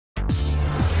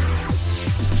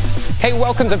Hey,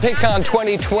 welcome to PittCon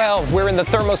 2012. We're in the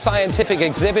Thermo Scientific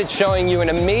exhibit showing you an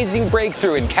amazing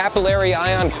breakthrough in capillary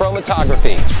ion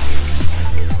chromatography.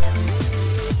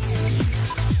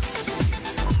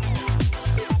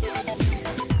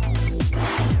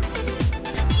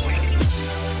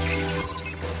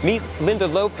 Meet Linda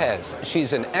Lopez.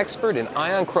 She's an expert in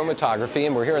ion chromatography,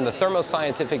 and we're here in the Thermo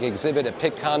Scientific exhibit at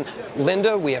PittCon.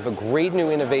 Linda, we have a great new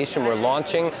innovation we're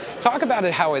launching. Talk about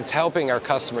it, how it's helping our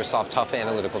customers solve tough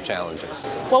analytical challenges.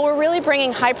 Well, we're really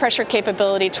bringing high pressure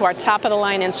capability to our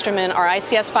top-of-the-line instrument, our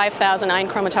ICS 5000 ion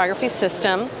chromatography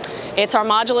system. It's our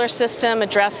modular system,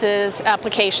 addresses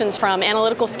applications from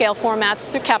analytical scale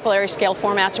formats through capillary scale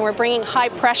formats, and we're bringing high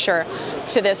pressure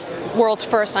to this world's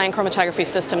first ion chromatography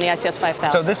system, the ICS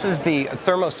 5000. So this is the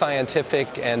Thermo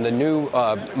Scientific and the new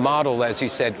model, as you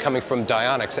said, coming from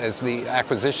Dionex, as the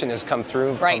acquisition has come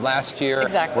through from last year.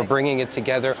 Exactly. We're bringing it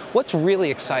together. What's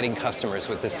really exciting customers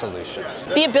with this solution?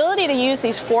 The ability to use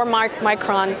these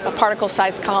 4-micron particle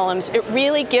size columns, it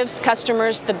really gives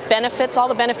customers the benefits, all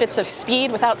the benefits of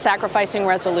speed without sacrificing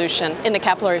resolution in the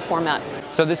capillary format.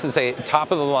 So this is a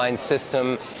top-of-the-line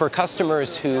system for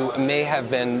customers who may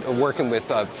have been working with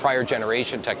prior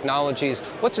generation technologies.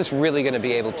 What's this really going to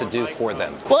be able to do for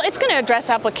them? Well, it's going to address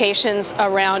applications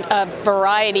around a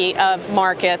variety of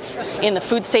markets in the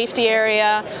food safety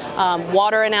area,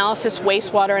 water analysis,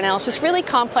 wastewater analysis, really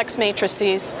complex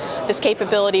matrices. This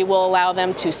capability will allow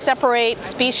them to separate,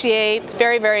 speciate,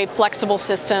 very, very flexible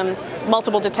system,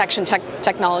 multiple detection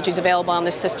technologies available on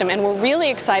this system, and we're really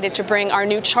excited to bring our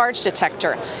new charge detector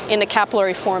in the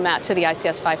capillary format to the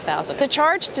ICS 5000. The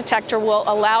charge detector will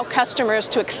allow customers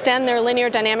to extend their linear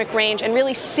dynamic range and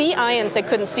really see ions they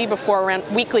couldn't see before around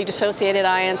weakly dissociated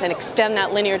ions and extend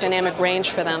that linear dynamic range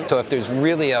for them. So if there's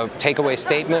really a takeaway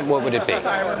statement, what would it be?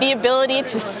 The ability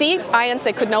to see ions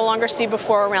they could no longer see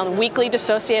before around weakly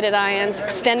dissociated ions,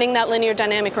 extending that linear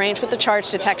dynamic range with the charge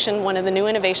detection, one of the new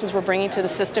innovations we're bringing to the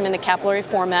system in the capillary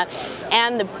format,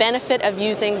 and the benefit of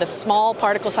using the small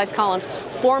particle size columns,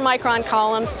 4-micron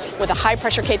columns with a high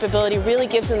pressure capability, really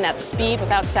gives them that speed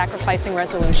without sacrificing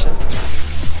resolution.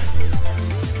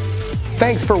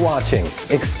 Thanks for watching.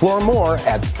 Explore more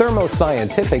at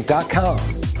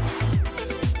thermoscientific.com.